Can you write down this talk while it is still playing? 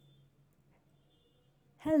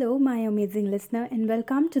Hello, my amazing listener, and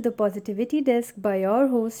welcome to the Positivity Desk by your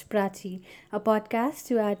host Prachi, a podcast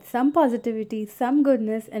to add some positivity, some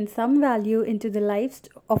goodness, and some value into the lives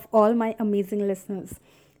of all my amazing listeners.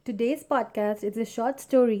 Today's podcast is a short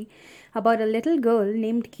story about a little girl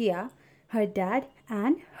named Kia, her dad,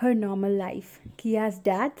 and her normal life. Kia's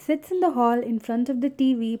dad sits in the hall in front of the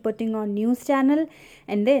TV putting on news channel,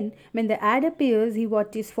 and then when the ad appears he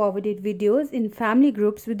watches forwarded videos in family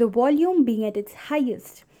groups with the volume being at its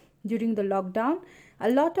highest. During the lockdown, a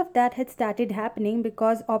lot of that had started happening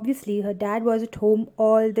because obviously her dad was at home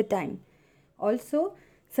all the time. Also,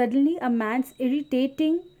 suddenly a man's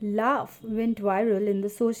irritating laugh went viral in the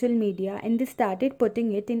social media and they started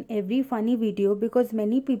putting it in every funny video because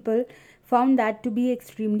many people found that to be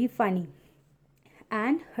extremely funny.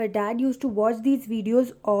 And her dad used to watch these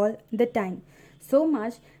videos all the time, so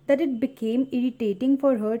much that it became irritating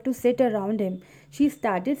for her to sit around him. She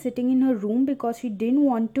started sitting in her room because she didn't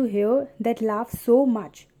want to hear that laugh so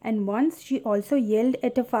much. And once she also yelled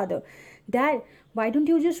at her father, "Dad, why don't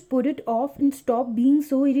you just put it off and stop being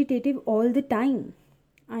so irritative all the time?"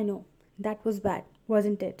 I know, that was bad,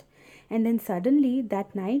 wasn't it? And then suddenly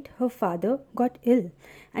that night her father got ill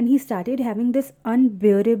and he started having this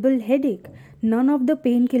unbearable headache. None of the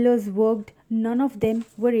painkillers worked, none of them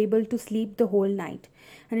were able to sleep the whole night.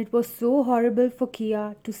 And it was so horrible for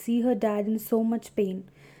Kia to see her dad in so much pain.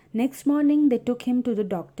 Next morning, they took him to the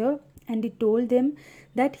doctor and they told him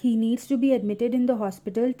that he needs to be admitted in the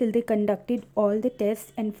hospital till they conducted all the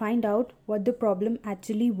tests and find out what the problem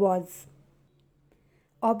actually was.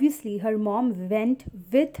 Obviously, her mom went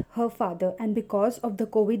with her father, and because of the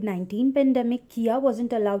COVID 19 pandemic, Kia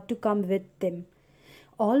wasn't allowed to come with them.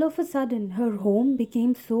 All of a sudden, her home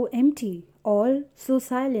became so empty, all so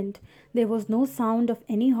silent. There was no sound of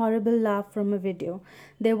any horrible laugh from a video.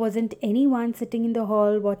 There wasn't anyone sitting in the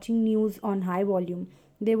hall watching news on high volume.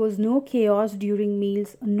 There was no chaos during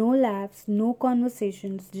meals, no laughs, no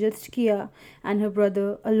conversations, just Kia and her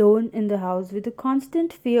brother alone in the house with a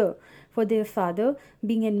constant fear for their father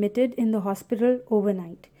being admitted in the hospital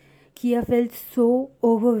overnight. Kia felt so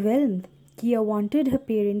overwhelmed. Kia wanted her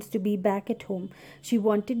parents to be back at home. She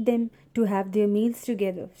wanted them to have their meals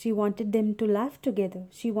together. She wanted them to laugh together.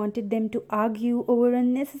 She wanted them to argue over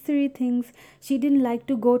unnecessary things. She didn't like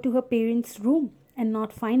to go to her parents' room and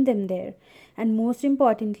not find them there. And most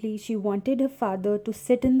importantly, she wanted her father to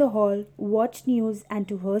sit in the hall, watch news, and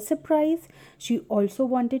to her surprise, she also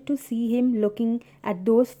wanted to see him looking at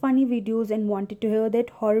those funny videos and wanted to hear that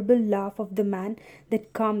horrible laugh of the man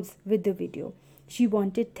that comes with the video. She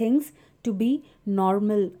wanted things to be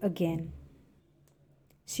normal again.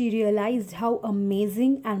 She realized how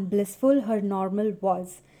amazing and blissful her normal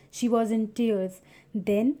was. She was in tears.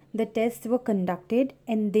 Then the tests were conducted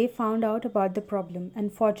and they found out about the problem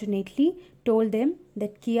and fortunately told them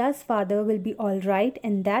that Kia's father will be all right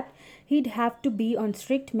and that he'd have to be on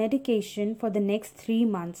strict medication for the next 3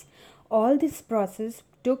 months. All this process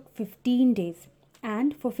took 15 days.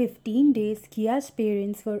 And for 15 days, Kia's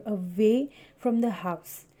parents were away from the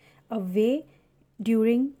house, away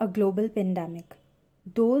during a global pandemic.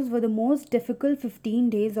 Those were the most difficult 15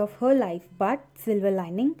 days of her life, but silver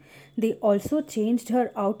lining, they also changed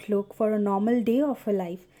her outlook for a normal day of her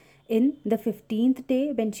life. In the 15th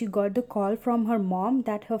day, when she got the call from her mom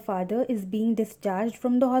that her father is being discharged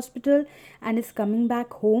from the hospital and is coming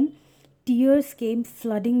back home, tears came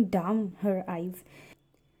flooding down her eyes.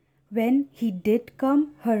 When he did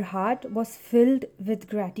come, her heart was filled with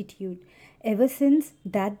gratitude. Ever since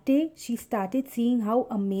that day, she started seeing how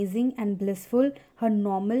amazing and blissful her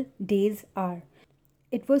normal days are.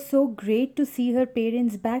 It was so great to see her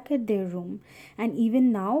parents back at their room. And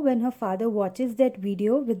even now, when her father watches that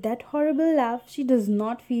video with that horrible laugh, she does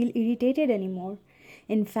not feel irritated anymore.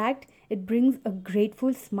 In fact, it brings a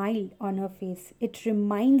grateful smile on her face. It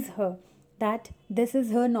reminds her that this is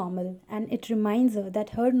her normal, and it reminds her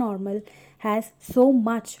that her normal has so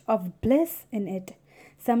much of bliss in it.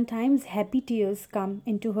 Sometimes happy tears come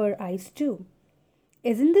into her eyes too.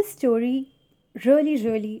 Isn't this story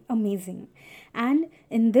really amazing? And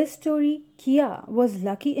in this story, Kia was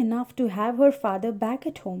lucky enough to have her father back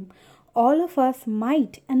at home. All of us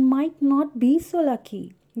might and might not be so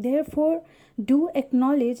lucky. Therefore, do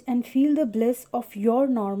acknowledge and feel the bliss of your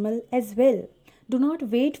normal as well. Do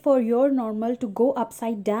not wait for your normal to go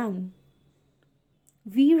upside down.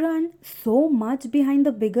 We run so much behind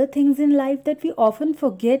the bigger things in life that we often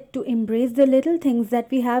forget to embrace the little things that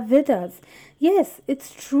we have with us. Yes,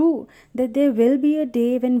 it's true that there will be a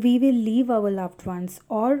day when we will leave our loved ones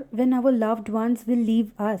or when our loved ones will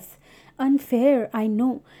leave us. Unfair, I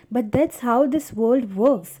know, but that's how this world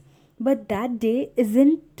works. But that day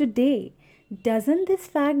isn't today. Doesn't this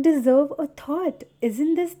fact deserve a thought?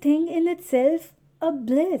 Isn't this thing in itself a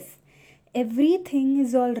bliss? Everything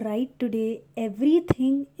is all right today.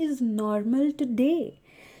 Everything is normal today.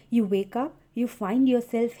 You wake up, you find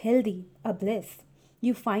yourself healthy, a bliss.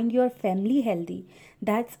 You find your family healthy,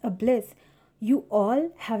 that's a bliss. You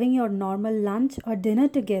all having your normal lunch or dinner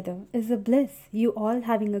together is a bliss. You all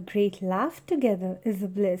having a great laugh together is a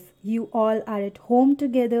bliss. You all are at home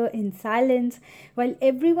together in silence while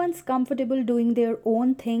everyone's comfortable doing their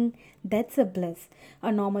own thing. That's a bliss.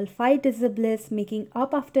 A normal fight is a bliss. Making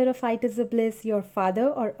up after a fight is a bliss. Your father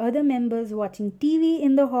or other members watching TV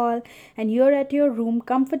in the hall and you're at your room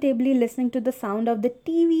comfortably listening to the sound of the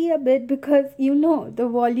TV a bit because you know the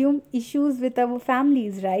volume issues with our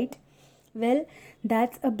families, right? Well,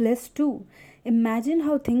 that's a bliss too. Imagine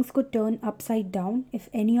how things could turn upside down if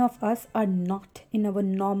any of us are not in our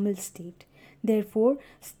normal state. Therefore,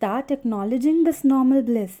 start acknowledging this normal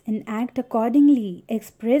bliss and act accordingly.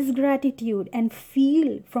 Express gratitude and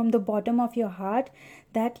feel from the bottom of your heart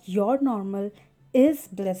that your normal is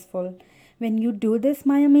blissful. When you do this,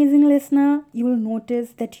 my amazing listener, you will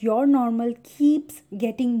notice that your normal keeps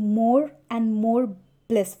getting more and more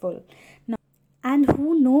blissful. And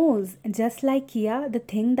who knows, just like Kia, the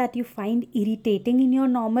thing that you find irritating in your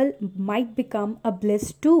normal might become a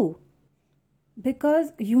bliss too.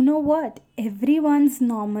 Because you know what? Everyone's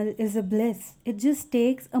normal is a bliss. It just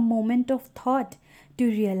takes a moment of thought to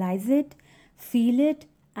realize it, feel it,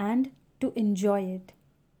 and to enjoy it.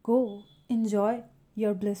 Go enjoy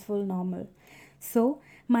your blissful normal. So,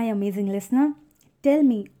 my amazing listener, tell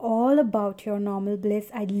me all about your normal bliss.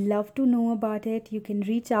 I'd love to know about it. You can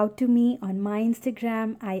reach out to me on my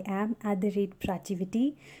Instagram. I am at the rate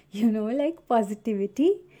Prachivity, like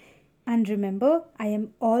positivity. And remember, I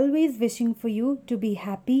am always wishing for you to be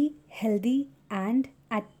happy, healthy, and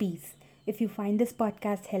at peace. If you find this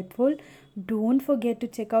podcast helpful, don't forget to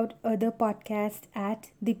check out other podcasts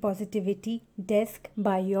at the Positivity Desk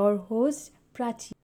by your host, Prachi.